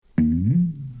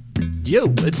Yo,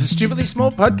 it's a Stupidly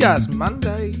Small Podcast,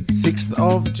 Monday, 6th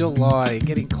of July,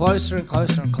 getting closer and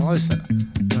closer and closer.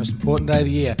 The most important day of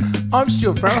the year. I'm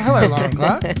Stuart Farrell. Hello, Lauren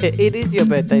Clark. It is your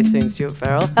birthday soon, Stuart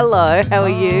Farrell. Hello, how are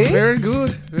you? Very good,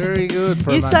 very good.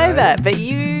 For You a say Monday. that, but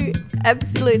you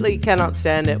absolutely cannot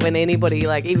stand it when anybody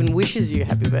even wishes you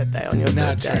happy birthday on your No,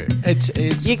 birthday. true.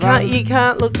 It's You fun.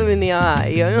 can't look them in the eye.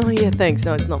 You go, oh yeah, thanks.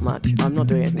 No, it's not much. I'm not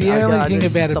doing it. The only thing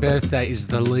just about a stop it. birthday is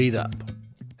the lead up.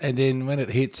 And then when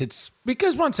it hits, it's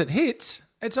because once it hits,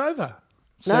 it's over.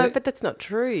 No, So- but that's not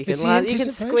true. You It's can the you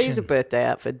can squeeze a anticipation. birthday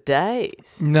out for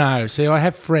days. No, see, I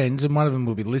have friends, and one of them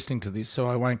will be listening to this, so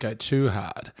I won't go too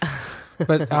hard.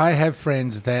 But I have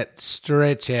friends that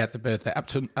stretch out the birthday up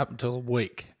until a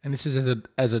week, and this is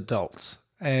as adults.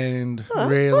 And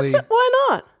really, Why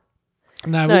not?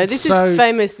 no, No, it's this so, is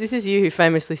famous. This is you who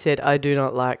famously said, "I do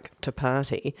not like to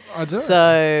party." I don't.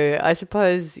 So I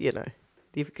suppose you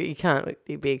can't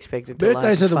be expected to.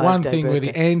 Birthdays like are a the one 5-day thing where the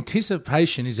birthday.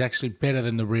 anticipation is actually better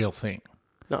than the real thing.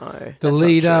 No, The that's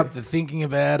lead not true. up, the thinking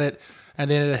about it, and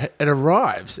then it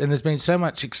arrives, and there's been so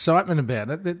much excitement about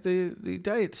it that the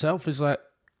day itself is like,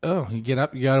 oh, you get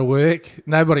up, you go to work.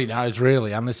 Nobody knows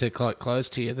really, unless they're quite close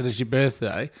to you, that it's your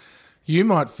birthday. You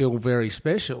might feel very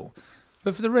special,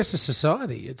 but for the rest of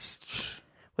society, it's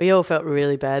We all felt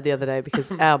really bad the other day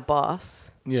because our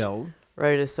boss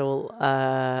wrote us all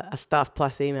a Staff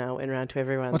Plus email, went around to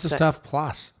everyone. What's a Staff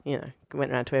Plus?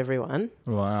 Went around to everyone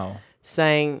Wow.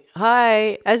 saying,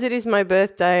 "Hi, as it is my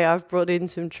birthday, I've brought in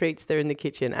some treats. They're in the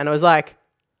kitchen." And it was like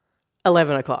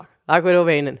 11 o'clock. Like we'd all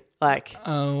been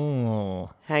Oh.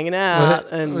 hanging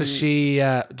out. and Was she?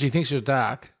 Do you think she was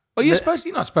dark? Well, you're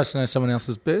not supposed to know someone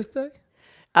else's birthday.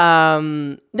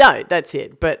 No, that's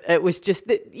it. But it was just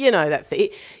that, that thing.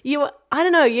 I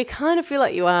don't know. You kind of feel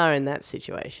like you are in that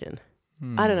situation.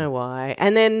 I don't know why.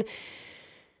 And then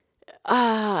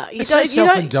It's so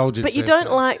self-indulgent but you don't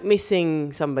birthdays. like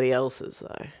missing somebody else's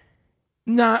though.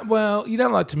 No, well, you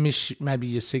don't like to miss maybe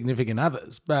your significant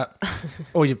others, but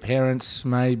or your parents,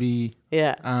 maybe.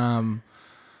 Yeah.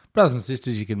 Brothers and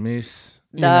sisters you can miss.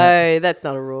 You know, No, that's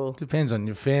not a rule. depends on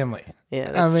your family. Yeah,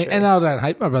 that's true. And I don't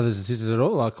hate my brothers and sisters at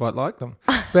all. I quite like them,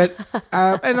 but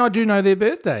and I do know their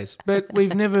birthdays, but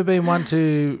we've never been one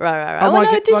to. Right. I Well,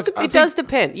 like no, it- it like, I think- does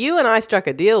depend. You and I struck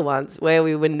a deal once where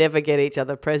we would never get each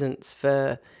other presents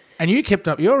for. And you kept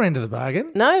up your end of the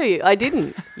bargain. No, I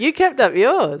didn't. You kept up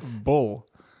yours. Ball.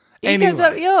 You kept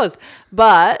up yours.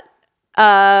 But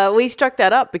we struck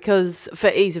that up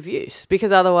for ease of use,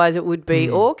 because otherwise it would be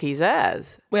Orky's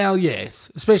as. Well,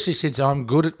 yes, especially since I'm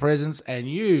good at presents and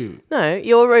you. No,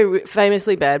 you're a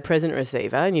famously bad present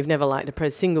receiver, and you've never liked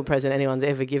a single present anyone's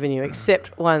ever given you,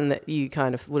 except one that you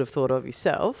kind of would have thought of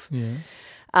yourself. Yeah.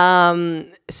 So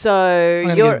I'm going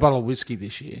to get a bottle of whiskey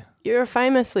this year. you're a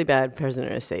famously bad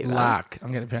present receiver. Lark.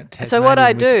 I'm going to So what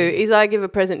I do is I give a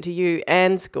present to you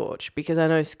and Scorch, because I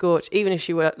know Scorch, even if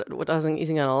she isn't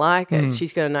going to like it,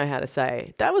 she's going to know how to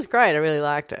say, "That was great, I really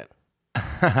liked it."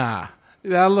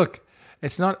 Now, look,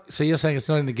 it's not. So you're saying it's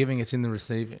not in the giving, it's in the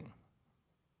receiving.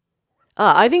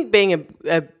 I think being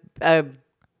a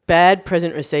bad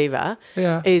present receiver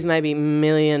Yeah. is maybe a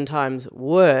million times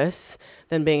worse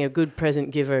than being a good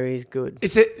present giver is good.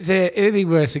 Is there anything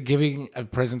worse than giving a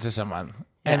present to someone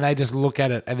and they just look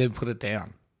at it and then put it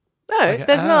down? No,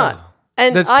 there's not.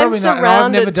 And That's I'm probably not. And I've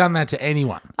surrounded. never done that to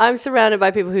anyone. I'm surrounded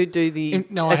by people who do the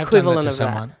No, I have done that equivalent to of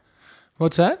someone. that.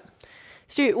 What's that?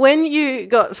 Stu, when you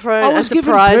got thrown I a was given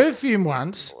surprise, perfume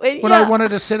once Well, when I yeah.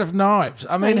 wanted a set of knives.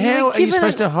 I mean, you were how are you given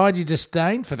supposed to hide your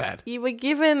disdain for that? you were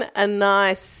given a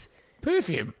nice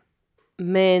Perfume.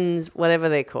 men's whatever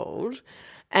they're called,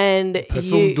 and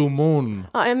Parfum du monde.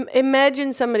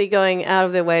 imagine somebody going out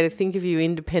of their way to think of you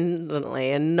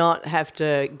independently and not have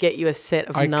to get you a set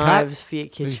of knives for your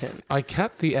kitchen. I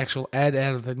cut the actual ad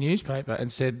out of the newspaper and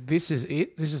said, "This is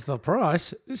it. This is the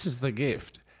price. This is the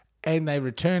gift." And they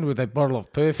returned with a bottle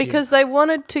of perfume. Because they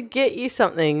wanted to get you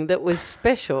something that was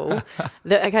special,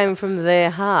 that came from their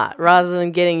heart, rather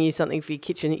than getting you something for your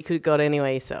kitchen that you could have got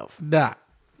anyway yourself. Nah,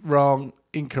 wrong,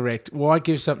 incorrect. Why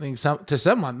give something to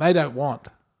someone they don't want?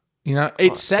 You know,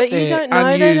 it sat But you there don't know,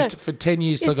 unused no. for 10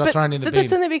 years till Yes, it got but thrown in the but bin.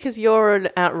 that's only because you're an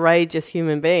outrageous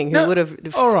human being who No, would have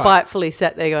all right. spitefully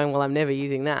sat there going, "Well, I'm never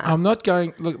using that." I'm not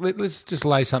going... Look, let's just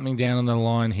lay something down on the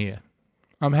line here.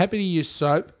 I'm happy to use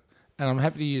soap and I'm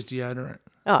happy to use deodorant.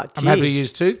 Oh, I'm happy to gee.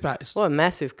 use toothpaste. What a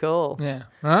massive call. Yeah,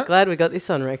 right? Glad we got this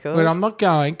on record. But I'm not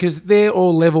going, because they're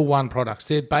all level 1 products.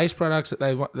 They're base products that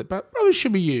that probably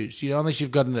should be used, unless you've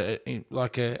got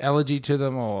an allergy to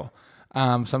them or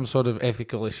some sort of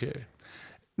ethical issue.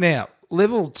 Now,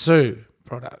 level 2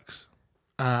 products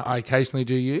I occasionally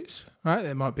do use, right?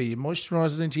 There might be your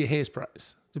moisturisers into your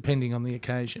hairsprays. depending on the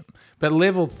occasion. But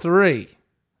level 3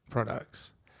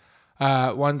 products,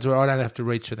 ones where I don't have to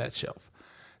reach for that shelf.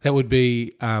 That would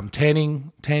be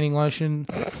tanning lotion,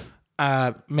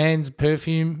 man's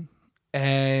perfume,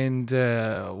 and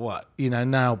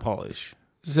nail polish.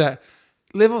 So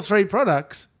level 3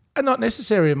 products are not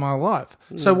necessary in my life.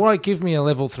 So why give me a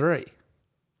level 3?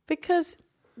 Because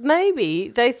maybe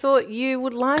they thought you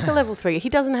would like a level 3. He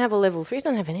doesn't have a level 3. He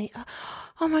doesn't have any.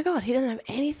 Oh my God, he doesn't have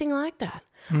anything like that.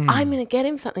 I'm going to get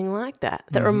him something like that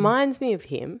reminds me of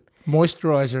him.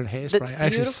 Moisturiser and hairspray. That's I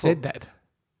actually beautiful. said that.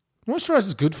 Moisturiser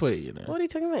is good for you, What are you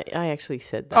talking about? I actually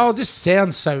said that. Oh, it just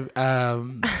sounds so.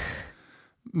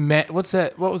 What's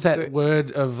that? What was that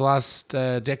word of last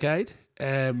decade?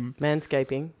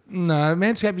 Manscaping. No,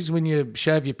 manscaping is when you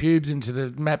shave your pubes into the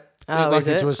map, is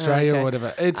into it? Australia or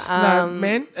whatever. It's mental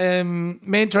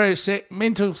sexual.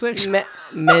 Mental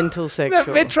No,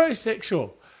 sexual.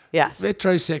 metrosexual. Yes.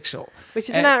 Metrosexual. Which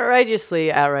is an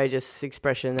outrageously outrageous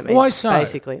expression that means Why so?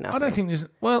 basically nothing. I don't think there's.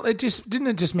 Well, it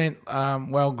just meant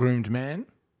well-groomed man.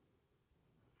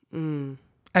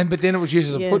 But then it was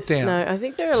used as a put down. No, I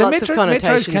think there are lots of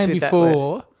connotations metros came with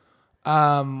before.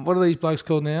 What are these blokes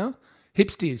called now?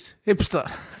 Hipster.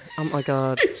 Oh my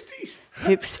God. Hipsties.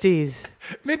 Hipsties.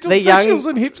 Mentalsexuals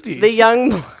and hipsties.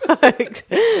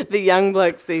 The young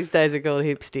blokes these days are called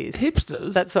hipsties.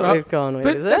 Hipsters. That's what we've gone with,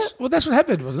 is it? Well, that's what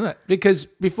happened, wasn't it? Because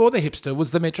before the hipster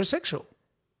was the metrosexual.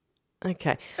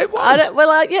 Okay. It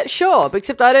was. Yeah, sure.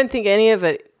 Except I don't think any of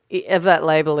that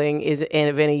labelling is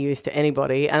of any use to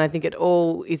anybody. And I think it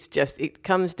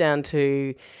comes down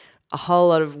to a whole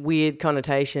lot of weird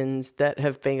connotations that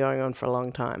have been going on for a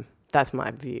long time. That's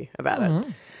my view about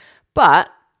it. But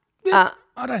I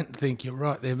don't think you're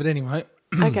right there, but anyway.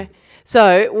 Okay.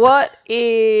 So what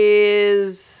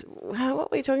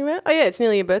were you talking about? Oh, yeah, it's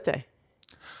nearly your birthday.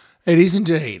 It is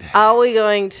indeed. Are we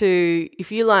going to,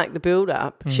 if you like the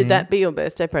build-up, should that be your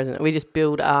birthday present? We just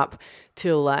build up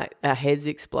till like our heads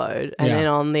explode and then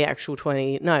on the actual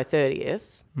 30th,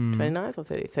 29th or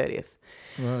 30th?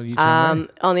 Well, you tell me.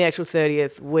 On the actual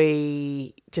 30th,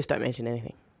 we just don't mention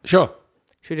anything. Sure.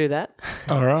 Should we do that?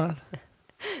 All right.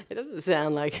 It doesn't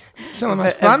sound like it's not the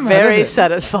most fun, very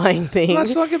satisfying thing. Well,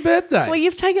 it's like a birthday. Well,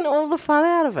 you've taken all the fun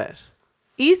out of it.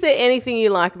 Is there anything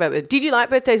you like about it? Did you like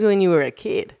birthdays when you were a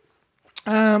kid?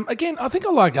 Again, I think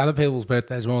I like other people's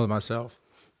birthdays more than myself.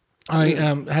 I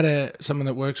had someone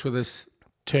that works with us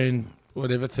turn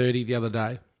 30 the other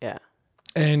day. Yeah.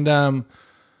 And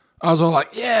I was all like,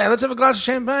 yeah, let's have a glass of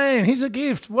champagne. Here's a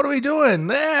gift. What are we doing?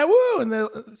 Yeah, woo. And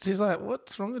she's like,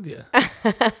 what's wrong with you?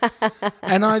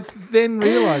 And I then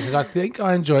realised that I think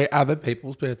I enjoy other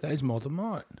people's birthdays more than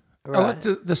mine. Right. I like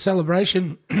the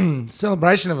celebration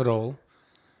of it all,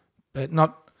 but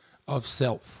not of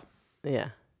self. Yeah.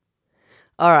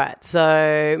 All right.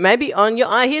 So maybe on your...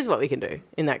 here's what we can do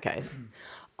in that case.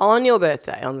 On your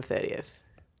birthday, on the 30th,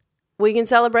 we can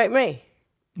celebrate me.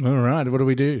 All right. What do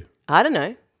we do? I don't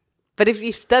know. But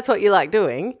if that's what you like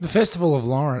doing... The Festival of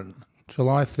Lauren,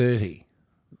 July 30.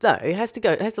 No, it has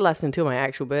to last until my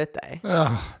actual birthday.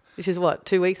 Oh. Which is what,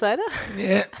 2 weeks later?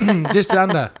 Yeah, just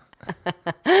under.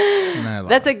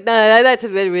 That's a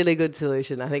really good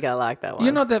solution. I think I like that one.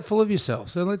 You're not that full of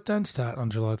yourself, so don't start on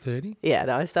July 30. Yeah,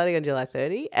 no, I'm starting on July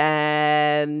 30,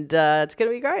 and it's going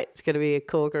to be great. It's going to be a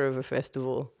corker of a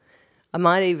festival. I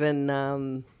might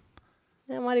even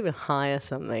hire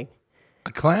something.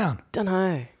 A clown? Don't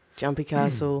know. Jumpy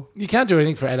Castle. You can't do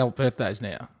anything for adult birthdays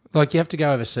now. Like, you have to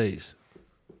go overseas.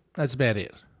 That's about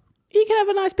it. You can have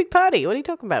a nice big party. What are you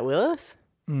talking about, Willis?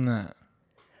 No.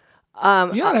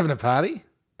 You're not having a party.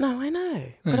 No, I know.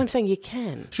 But I'm saying you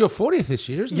can. It's your 40th this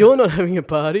year, isn't it? You're not having a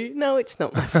party. No, it's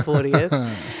not my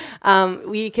 40th.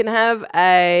 We can have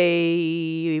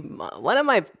one of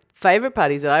my favourite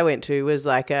parties that I went to was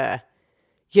like a,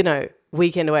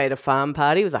 weekend away at a farm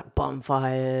party with like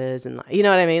bonfires and you know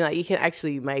what I mean? Like you can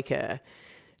actually make a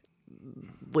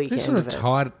weekend. These sort of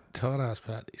tight ass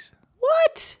parties.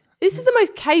 What? This is the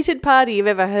most catered party you've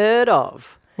ever heard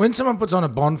of. When someone puts on a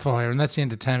bonfire and that's the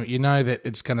entertainment, you know that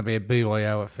it's going to be a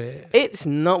BYO affair.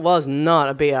 Was not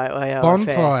a BYO affair.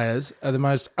 Bonfires are the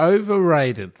most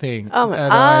overrated thing.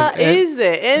 Is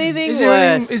there anything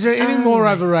worse? Is there anything more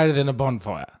overrated than a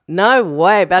bonfire? No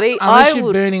way, buddy. Unless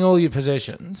you're burning all your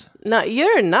possessions. No,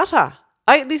 you're a nutter.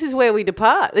 This is where we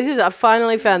depart. I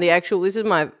finally found the actual. There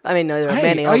are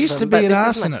many. I used to be an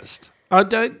arsonist. I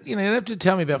don't. You don't have to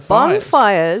tell me about fires.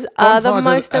 Bonfires are the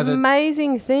most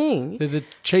amazing thing. They're the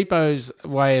cheapos'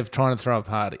 way of trying to throw a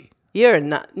party. You're a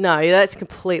nut. No, that's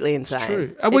completely insane.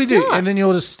 True. What do you do? And then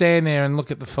you'll just stand there and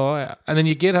look at the fire. And then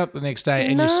you get up the next day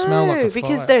and you smell like a fire.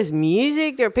 Because there's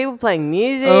music. There are people playing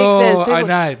music. Oh, I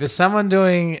know. There's someone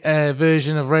doing a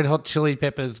version of Red Hot Chili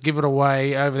Peppers, Give It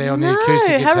Away, over there on the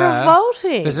acoustic guitar. How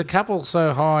revolting. There's a couple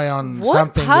so high on what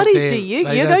something. What parties do you?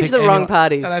 You're going to the wrong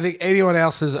parties. I don't think anyone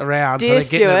else is around, Dear so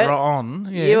they're getting Stuart, it on.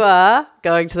 Yes. You are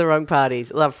going to the wrong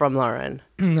parties. Love from Lauren.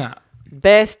 No.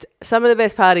 Some of the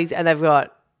best parties, and they've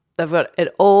got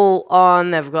it all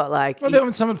on. They've got like... What about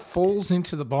when someone falls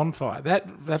into the bonfire? That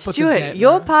puts Stuart, a dent.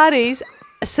 Your parties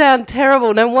sound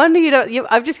terrible. No wonder you don't...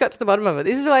 I've just got to the bottom of it.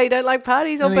 This is why you don't like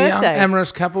parties or birthdays. The young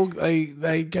amorous couple,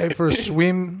 they go for a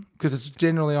swim because it's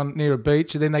generally near a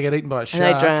beach, and then they get eaten by a shark.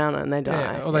 And they drown and they die.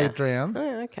 Yeah, or they drown.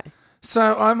 Oh, okay.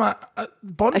 So I'm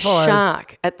bonfires... A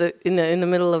shark in the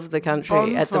middle of the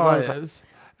country at the bonfires.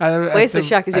 Where's the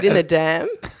shark? Is it in the dam?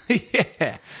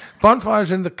 Yeah.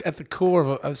 Bonfires are at the core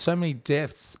of so many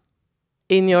deaths.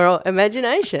 In your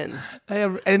imagination.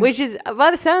 Which is, by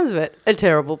the sounds of it, a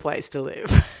terrible place to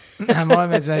live. No, my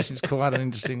imagination is quite an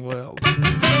interesting world.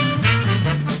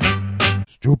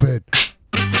 Stupid.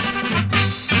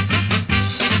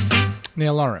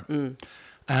 Now, Lauren,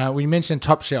 we mentioned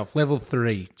Top Shelf, level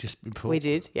 3, just before. We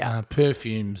did, yeah.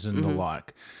 Perfumes and the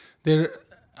like.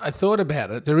 I thought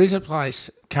about it. There is a place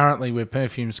currently where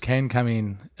perfumes can come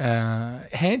in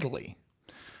handily.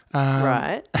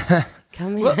 Right.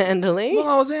 Come in handily? Well,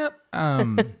 I was out.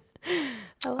 I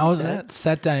was out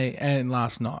Saturday and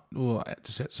last night. Well,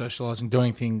 just out socialising,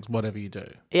 doing things, whatever you do.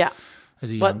 Yeah.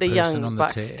 As a what the person young on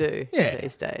bucks the do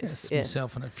these days. Yes, yeah.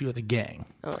 myself and a few of the gang.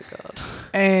 Oh, God.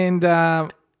 And,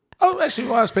 actually,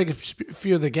 while I speak of a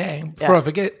few of the gang, before I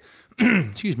forget,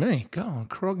 excuse me, God, I'm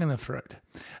clogging the throat.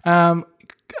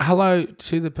 Hello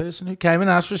to the person who came and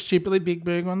asked for a stupidly big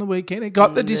burger on the weekend. It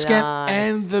got the discount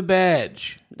and the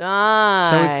badge. Nice.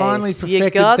 So we finally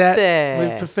perfected that. There.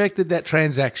 We've perfected that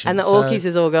transaction. And the Orkies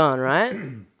is all gone, right?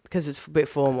 Because it's a bit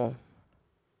formal.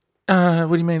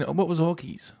 What do you mean? What was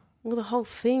Orkies? Well, the whole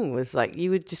thing was like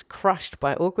you were just crushed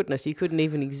by awkwardness. You couldn't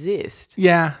even exist.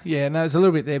 Yeah. No, it's a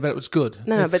little bit there, but it was good.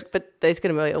 No, but there's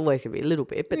going to be always going to be a little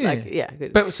bit. But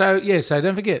good. But so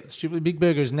don't forget, stupidly big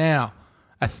burger is now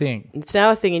a thing. It's now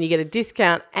a thing, and you get a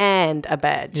discount and a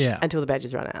badge. Yeah. Until the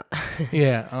badges run out.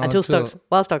 Yeah.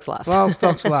 While stocks last. While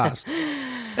stocks last.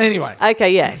 Anyway.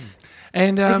 Okay. Yes.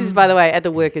 And this is, by the way, at the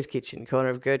Workers' Kitchen, corner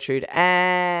of Gertrude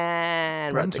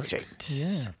and Brunswick Street.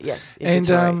 Yeah. Yes.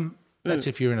 And that's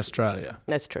if you're in Australia.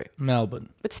 That's true. Melbourne.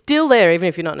 But still there, even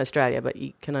if you're not in Australia. But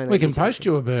you can only. We can post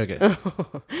you a burger.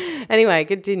 Anyway,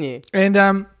 continue.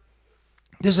 And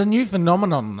there's a new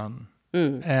phenomenon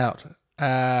out.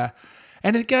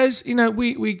 And it goes,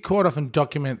 we quite often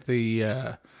document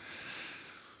the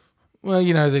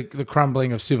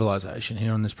crumbling of civilization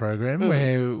here on this program,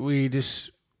 where we're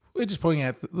just pointing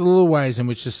out the little ways in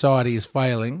which society is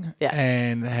failing,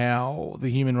 and how the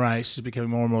human race is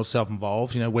becoming more and more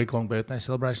self-involved. Week-long birthday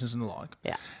celebrations and the like.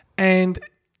 Yeah. And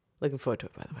looking forward to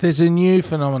it, by the way. There's a new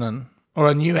phenomenon or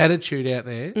a new attitude out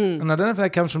there, and I don't know if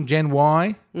that comes from Gen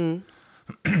Y.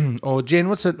 Or Gen,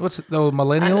 what's it? The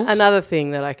millennials? Another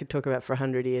thing that I could talk about for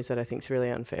 100 years that I think is really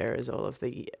unfair is all of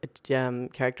the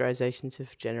characterizations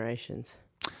of generations.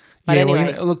 But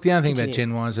anyway, look, the other thing about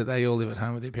Gen Y is that they all live at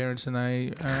home with their parents and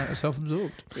they are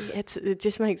self-absorbed. It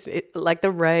just makes it like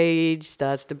the rage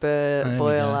starts to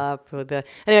boil up.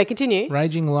 Anyway, continue.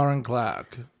 Raging Lauren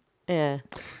Clark. Yeah.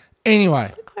 Anyway.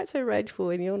 Not quite so rageful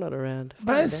when you're not around.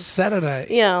 Both Saturday.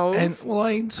 Yes. And,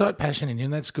 I incite passion in you,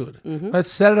 and that's good. Mm-hmm. Both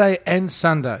Saturday and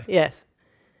Sunday. Yes.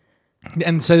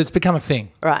 And so it's become a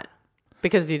thing. Right.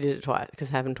 Because you did it twice. Because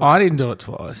it happened twice. I didn't do it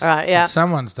twice. Right, yeah.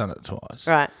 Someone's done it twice.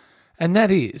 Right. And that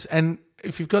is, and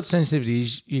if you've got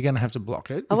sensitivities, you're going to have to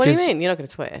block it. Oh, what do you mean? You're not going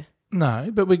to swear? No,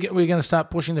 but we're going to start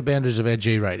pushing the boundaries of our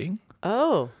G rating.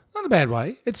 Oh. Not in a bad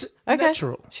way. It's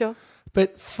natural. Sure.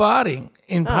 But farting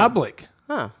in public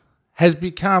has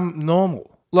become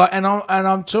normal. And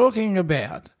I'm talking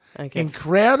about in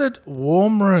crowded,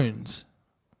 warm rooms.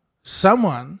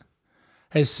 Someone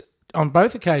has, on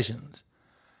both occasions,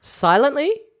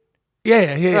 silently.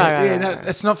 Yeah. Right, no,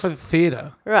 that's not for the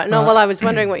theatre. Right. No. Well, I was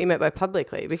wondering what you meant by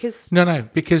publicly because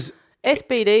because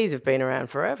SBDs have been around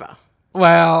forever.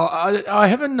 Well, I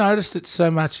haven't noticed it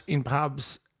so much in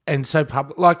pubs and so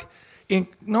public, like in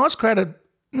nice crowded.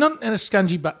 Not in a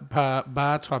scungy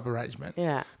bar type arrangement,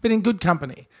 but in good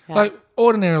company. Yeah. Like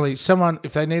ordinarily, someone,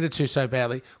 if they needed to so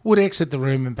badly, would exit the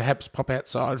room and perhaps pop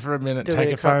outside for a minute,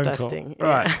 take a phone dusting. Call.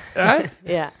 Right. Right?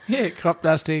 Yeah. Yeah, crop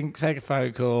dusting, take a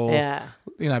phone call. Yeah.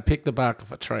 Pick the bark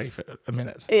off a tree for a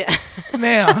minute. Yeah.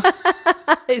 Now.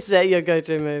 Is that your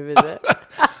go-to move, is it?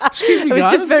 Excuse me, guys. It was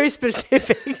guys. just very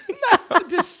specific.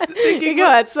 Just You thinking, go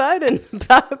outside and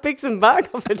pick some bark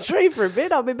off a tree for a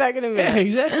bit. I'll be back in a minute. yeah,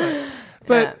 exactly.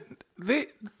 But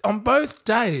on both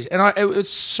days, and it was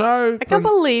so. I can't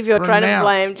believe you're trying to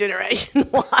blame Generation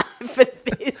Y for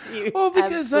this. You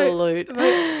because absolute.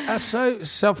 they are so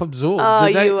self-absorbed. Oh,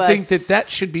 that they you are think that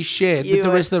should be shared with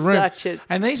the rest of the room.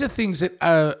 And these are things that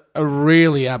are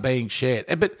really being shared.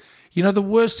 But you know, the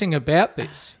worst thing about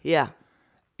this,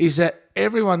 is that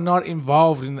everyone not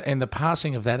involved in the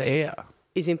passing of that air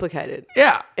is implicated.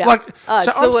 Yeah.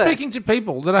 So I'm speaking to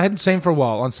people that I hadn't seen for a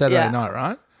while on Saturday night,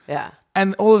 right? Yeah.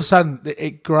 And all of a sudden,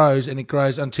 it grows and it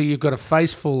grows until you've got a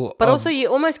face full But also, you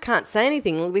almost can't say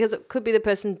anything because it could be the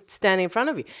person standing in front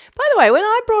of you. By the way, when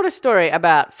I brought a story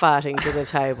about farting to the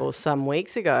table some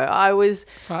weeks ago,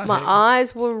 my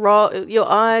eyes were rolled. Your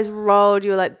eyes rolled.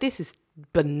 You were like, this is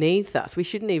beneath us. We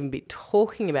shouldn't even be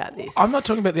talking about this. I'm not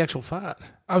talking about the actual fart.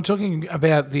 I'm talking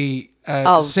about the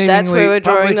seemingly that's where we're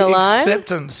drawing the line?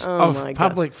 Acceptance of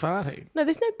public farting. No,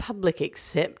 there's no public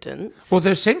acceptance. Well,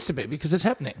 there seems to be because it's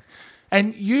happening.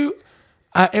 And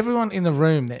everyone in the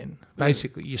room then,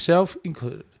 basically, yourself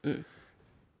included,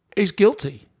 is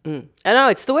guilty. I know,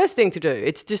 it's the worst thing to do.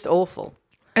 It's just awful.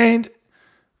 And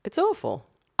it's awful.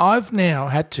 I've now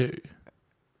had to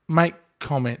make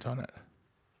comment on it.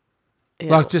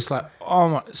 Yeah.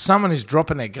 Someone is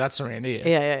dropping their guts around here.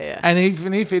 Yeah. And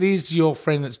even if it is your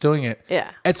friend that's doing it,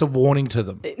 it's a warning to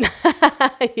them.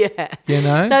 Yeah. You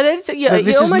know? No,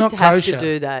 you almost have to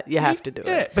do that. You have to do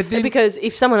it. But then, because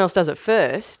if someone else does it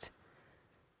first,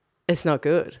 it's not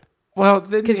good. Well,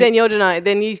 because then you're denying.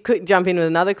 Then you could jump in with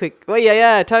another quick. Well,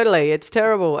 yeah, totally. It's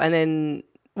terrible. And then.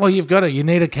 Well, you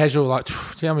need a casual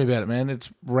tell me about it, man.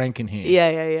 It's rank in here.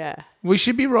 Yeah. We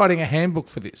should be writing a handbook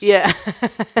for this. Yeah.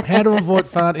 How to avoid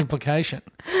fart implication.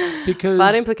 Because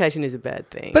fart implication is a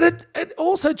bad thing. But it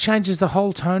also changes the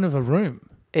whole tone of a room.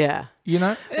 Yeah. You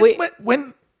know?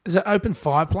 When there's an open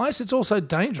fireplace, it's also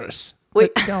dangerous. We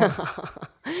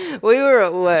were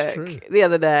at work the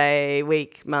other day,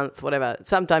 week, month, whatever,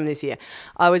 sometime this year.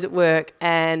 I was at work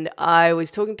and I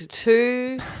was talking to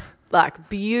two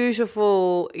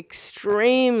beautiful,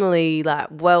 extremely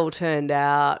well turned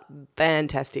out,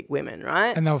 fantastic women,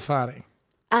 right? And they were farting.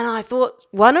 And I thought,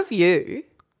 one of you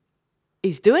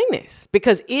is doing this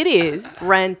because it is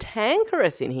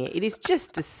rantankerous in here. It is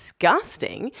just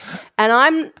disgusting.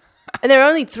 And there are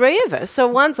only three of us, so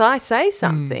once I say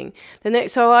something,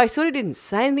 so I sort of didn't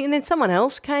say anything, and then someone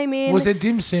else came in. Was there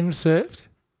dim sim served?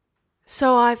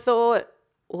 So I thought,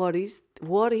 what is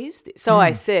this? So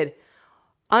I said,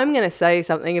 I'm going to say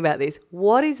something about this.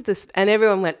 What is this? And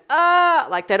everyone went,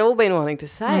 they'd all been wanting to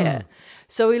say it.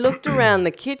 So we looked around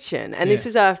the kitchen, and this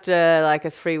was after a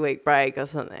 3-week break or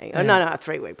something. Oh, no, a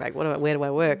 3-week break. Where do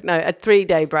I work? No, a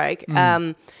 3-day break,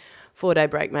 4-day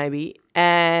break maybe.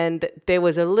 And there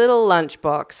was a little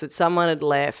lunchbox that someone had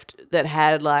left that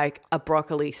had a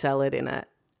broccoli salad in it,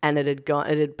 and it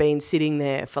had been sitting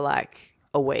there for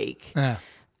a week. Yeah.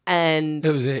 And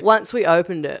that was it. Once we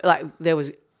opened it, there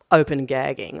was open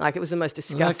gagging. It was the most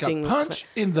disgusting. Like a punch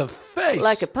in the face.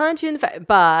 Like a punch in the face.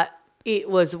 But it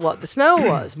was what the smell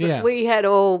was. But we had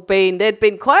all been, there'd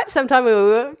been quite some time we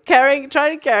were trying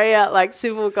to carry out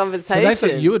civil conversation. So they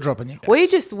thought you were dropping your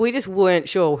guts. We just weren't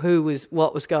sure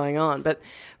what was going on. But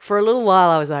for a little while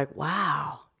I was like,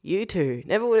 wow, you two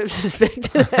never would have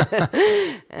suspected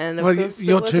it. And of course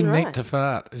you're too neat to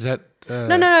fart. Is that...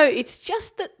 No. It's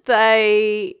just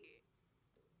that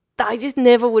I just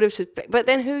never would have suspected. But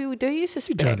then who do you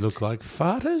suspect? You don't look like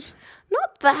farters.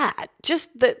 Not that.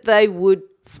 Just that they would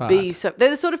be so. They're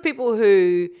the sort of people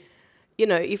who,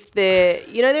 if they're,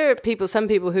 there are some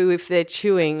people who, if they're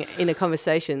chewing in a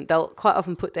conversation, they'll quite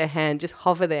often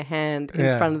hover their hand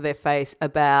in front of their face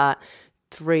about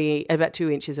 2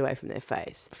 inches away from their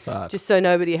face. Fart. Just so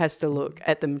nobody has to look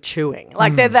at them chewing.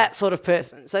 They're that sort of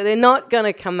person. So they're not going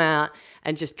to come out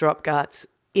and just drop guts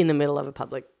in the middle of a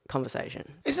public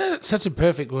conversation. Isn't it such a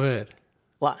perfect word?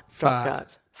 What? Fart. Drop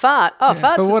guts. Fart. Oh,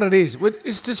 fart. For what it is.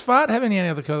 Does fart have any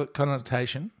other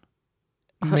connotation?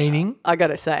 Meaning? I got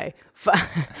to say,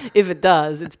 if it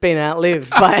does, it's been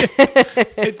outlived by...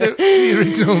 the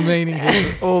original meaning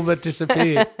has all but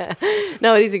disappeared.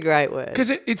 No, it is a great word.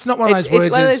 Because it's not one of those words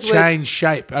that's changed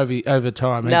shape over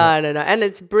time, is it? No. And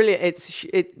it's brilliant.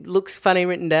 It looks funny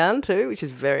written down too, which is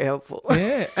very helpful.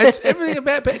 Yeah. It's everything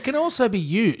about... But it can also be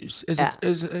used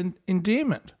as an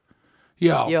endearment.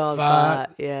 Yo,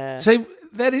 fart. Yeah. See,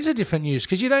 that is a different use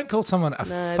because you don't call someone a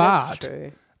fart. That's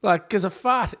true. Because a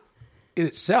fart in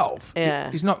itself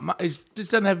is not just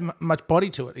doesn't have much body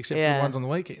to it except for the ones on the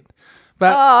weekend.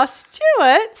 But Oh,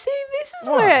 Stuart, see, this is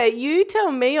where you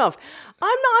tell me off.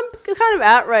 I'm kind of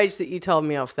outraged that you told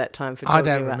me off that time for talking I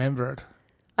don't about. remember it.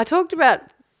 I talked about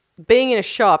being in a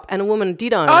shop and a woman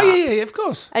did own Oh, up. yeah, of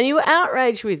course. And you were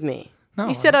outraged with me. No,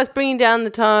 You said I was bringing down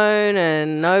the tone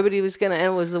and nobody was going to,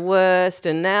 and it was the worst.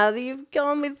 And now that you've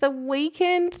gone with the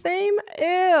weekend theme,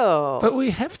 ew. But we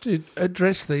have to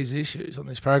address these issues on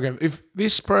this program. If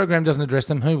this program doesn't address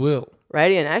them, who will?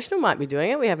 Radio National might be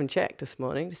doing it. We haven't checked this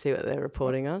morning to see what they're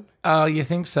reporting on. Oh, you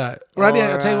think so?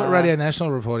 I'll tell you what Radio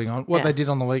National are reporting on, what they did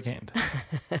on the weekend.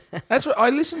 That's what I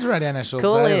listen to Radio National.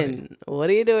 Call daily. in. What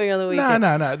are you doing on the weekend?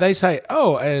 No. They say,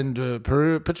 and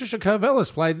Patricia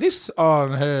Carvelis played this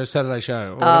on her Saturday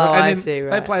show. Or Oh, whatever. And I then see,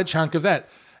 right. They play a chunk of that.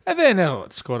 And then,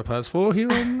 it's 4:15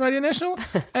 here on Radio National.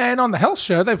 And on the health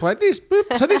show, they played this.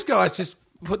 Boop. So this guy's just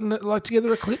putting it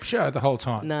together a clip show the whole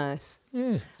time. Nice.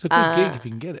 Yeah, it's a good gig if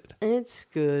you can get it. It's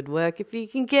good work if you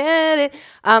can get it.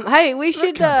 Hey, we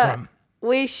should come from?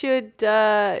 go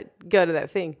to that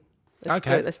thing. Let's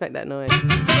Okay. Let's make that noise.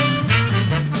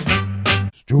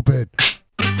 Stupid.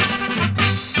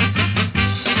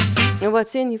 And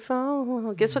what's in your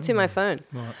phone? Guess what's in my phone?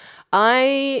 Right.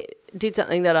 I did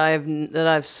something that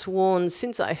I've sworn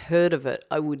since I heard of it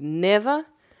I would never,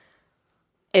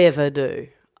 ever do.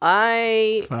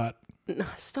 Fart. No,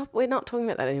 stop. We're not talking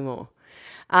about that anymore.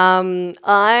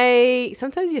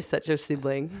 Sometimes you're such a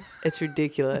sibling. It's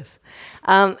ridiculous.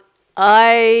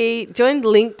 I joined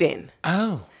LinkedIn.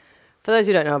 Oh. For those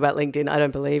who don't know about LinkedIn, I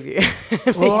don't believe you.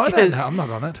 Well, I don't know. I'm not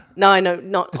on it. No, I know,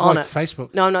 not It's on like it.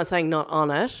 Facebook. No, I'm not saying not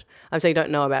on it. I'm saying don't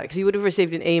know about it because you would have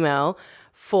received an email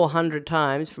 400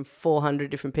 times from 400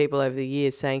 different people over the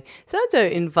years saying, so-and-so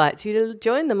invites you to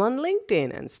join them on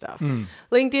LinkedIn and stuff.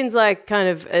 LinkedIn's like kind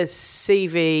of a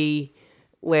CV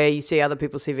where you see other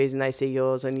people's CVs and they see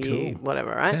yours and you, whatever,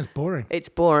 right? Sounds boring. It's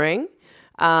boring.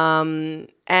 And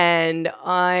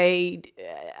I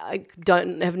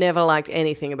have never liked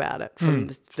anything about it from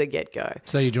the get-go.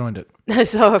 So you joined it.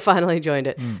 So I finally joined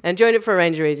it. And joined it for a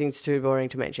range of reasons too boring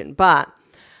to mention. But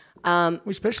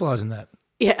We specialise in that.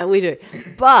 yeah, we do.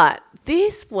 But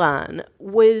this one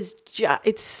was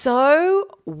it's so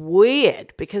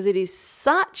weird because it is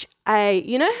such a,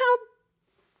 you know how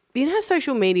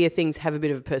social media things have a bit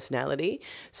of a personality?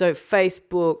 So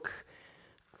Facebook,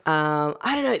 I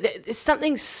don't know, there's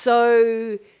something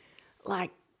so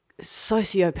like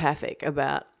sociopathic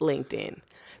about LinkedIn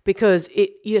because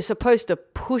you're supposed to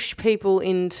push people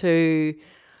into,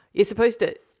 you're supposed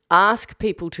to ask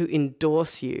people to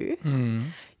endorse you.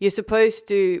 You're supposed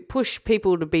to push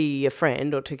people to be your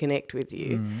friend or to connect with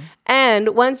you. And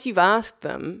once you've asked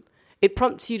them, it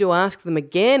prompts you to ask them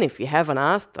again if you haven't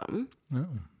asked them.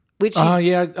 Which you,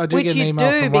 I do get an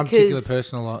email from one particular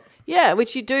person a lot. Yeah,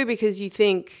 which you do because you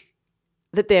think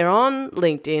that they're on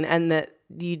LinkedIn and that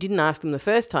you didn't ask them the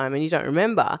first time and you don't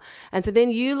remember. And so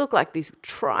then you look like this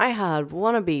try-hard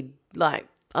wannabe, like,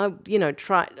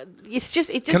 try. It's just.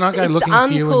 Can I go it's looking the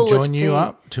for you and uncoolest join you thing.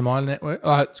 up to my network?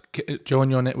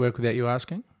 Join your network without you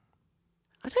asking?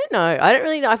 I don't know. I don't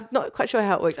really know. I'm not quite sure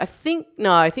how it works. I think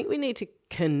we need to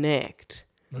connect.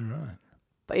 All right.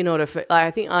 But in order for,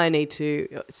 I think I need to,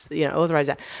 authorize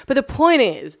that. But the point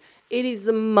is, it is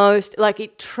the most,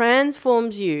 it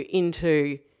transforms you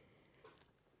into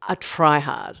a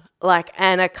try-hard,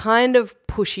 and a kind of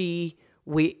pushy,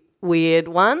 weird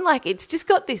one. It's just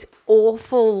got this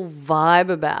awful vibe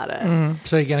about it.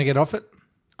 So you're going to get off it?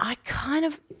 There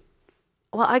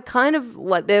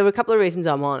were a couple of reasons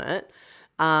I'm on it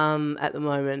at the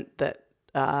moment that,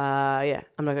 I'm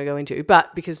not going to go into,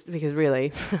 but because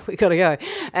really we got to go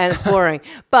and it's boring.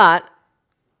 But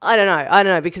I don't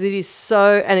know because it is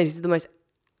so, and it is the most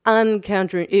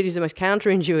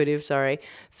counterintuitive,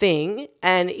 thing,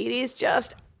 and it is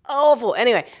just awful.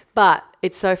 Anyway, but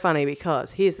it's so funny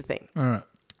because here's the thing. All right.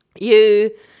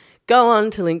 You go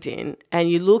on to LinkedIn and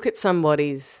you look at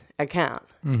somebody's account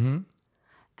and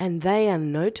they are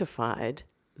notified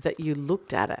that you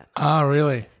looked at it. Oh,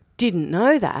 really? Didn't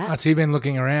know that. So you've been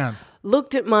looking around.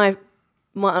 Looked at one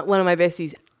of my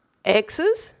besties'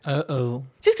 exes. Uh-oh.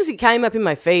 Just because he came up in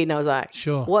my feed and I was like,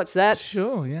 Sure. what's that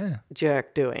Sure, yeah.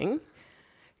 jerk doing?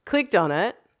 Clicked on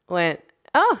it, went,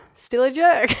 oh, still a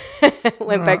jerk.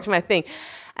 Went back to my thing.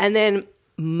 And then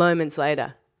moments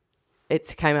later,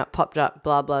 it came up, popped up,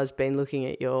 blah, blah's been looking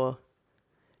at your...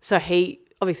 So he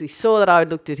obviously saw that I had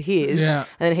looked at his and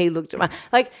then he looked at mine.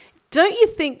 Don't you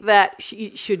think that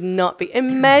should not be...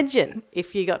 Imagine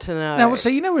if you got to know... Now, so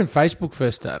when Facebook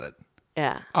first started,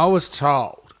 yeah, I was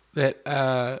told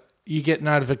that you get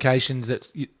notifications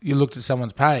that you looked at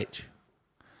someone's page.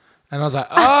 And I was like,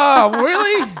 oh,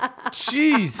 really?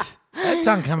 Jeez. That's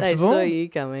They uncomfortable. saw you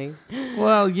coming.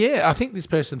 Well, yeah, I think this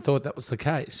person thought that was the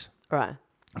case. Right.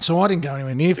 So I didn't go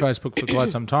anywhere near Facebook for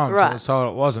quite some time. Right. So I was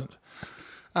told it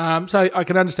wasn't. So I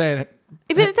can understand.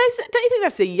 But don't you think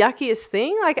that's the yuckiest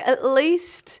thing? Like, at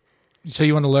least... So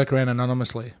you want to lurk around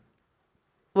anonymously?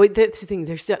 Well, that's the thing.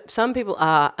 There's some people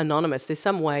are anonymous. There's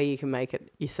some way you can make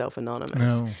it yourself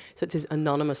anonymous. No. So it says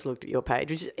anonymous looked at your page,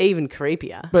 which is even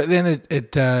creepier. But then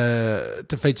it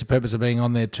defeats the purpose of being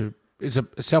on there it's a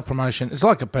self-promotion. It's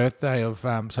like a birthday of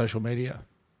social media.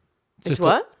 It's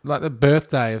what? Like the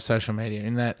birthday of social media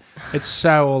in that it's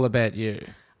so all about you.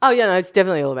 Oh, yeah, no, it's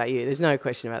definitely all about you. There's no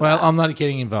question about that. Well, I'm not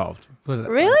getting involved.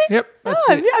 Really? Yep. That's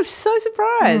Oh, it. I'm so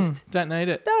surprised. Don't need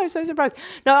it. No, I'm so surprised.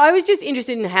 No, I was just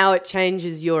interested in how it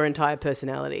changes your entire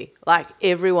personality. Like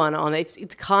everyone on it,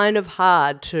 it's kind of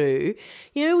hard to,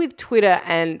 with Twitter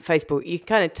and Facebook, you can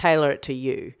kind of tailor it to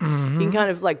you. Mm-hmm. You can kind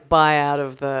of like buy out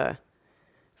of the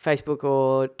Facebook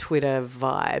or Twitter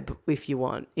vibe if you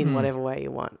want, in whatever way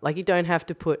you want. Like you don't have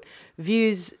to put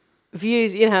views,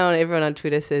 everyone on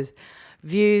Twitter says,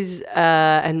 views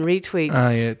and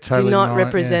retweets totally do not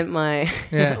represent my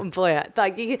employer.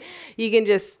 Like you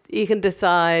can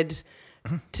decide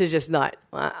to just not.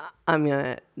 I'm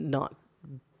gonna not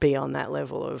be on that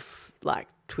level of like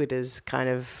Twitter's kind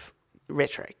of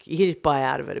rhetoric. You can just buy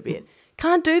out of it a bit.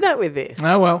 Can't do that with this.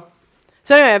 Oh well.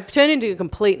 So anyway, I've turned into a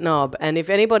complete knob, and if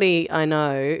anybody I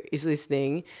know is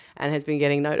listening and has been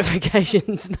getting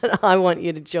notifications that I want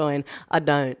you to join, I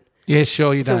don't. Yeah,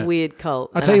 sure, you don't. It's a weird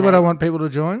cult. I'll tell you what I want people to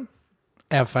join.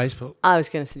 Our Facebook. I was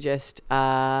going to suggest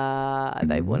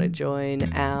they want to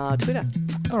join our Twitter.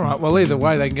 All right. Well, either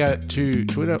way, they can go to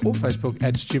Twitter or Facebook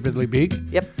at Stupidly Big.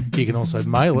 Yep. You can also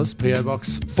mail us, PO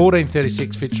Box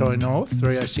 1436 Fitzroy North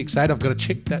 3068. I've got to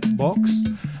check that box.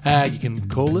 You can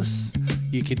call us.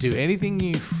 You can do anything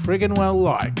you friggin' well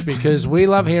like because we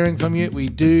love hearing from you. We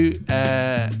do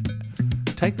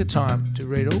take the time to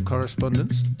read all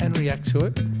correspondence and react to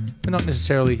it, but not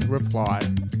necessarily reply.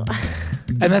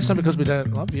 And that's not because we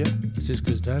don't love you. It's just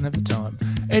because we don't have the time.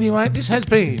 Anyway, this has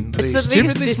been the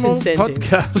Stupidly Small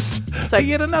Podcast. So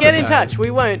yet another get in day. touch.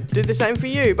 We won't do the same for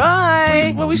you.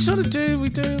 Bye. Well, we sort of do. We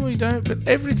do. We don't. But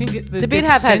everything. It's a bit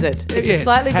haphazard. It's a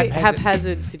slightly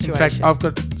haphazard situation. In fact, I've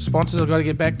got sponsors I've got to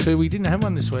get back to. We didn't have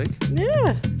one this week.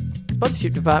 Yeah.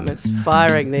 Sponsorship department's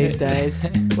firing these days.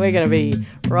 We're going to be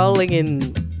rolling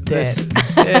in debt.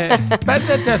 But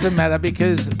that doesn't matter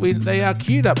because they are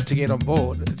queued up to get on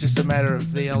board. It's just a matter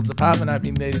of the old department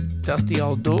opening their dusty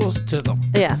old doors to them.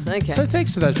 Yeah, okay. So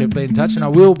thanks to those people being in touch, and I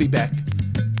will be back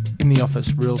in the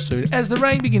office real soon. As the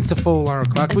rain begins to fall, Laura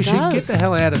Clark, we should get the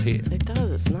hell out of here. It does,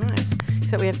 it's nice.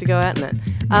 Except we have to go out in it.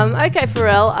 Okay,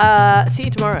 Pharrell, see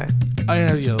you tomorrow. I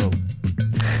know you.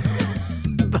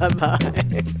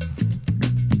 Bye-bye.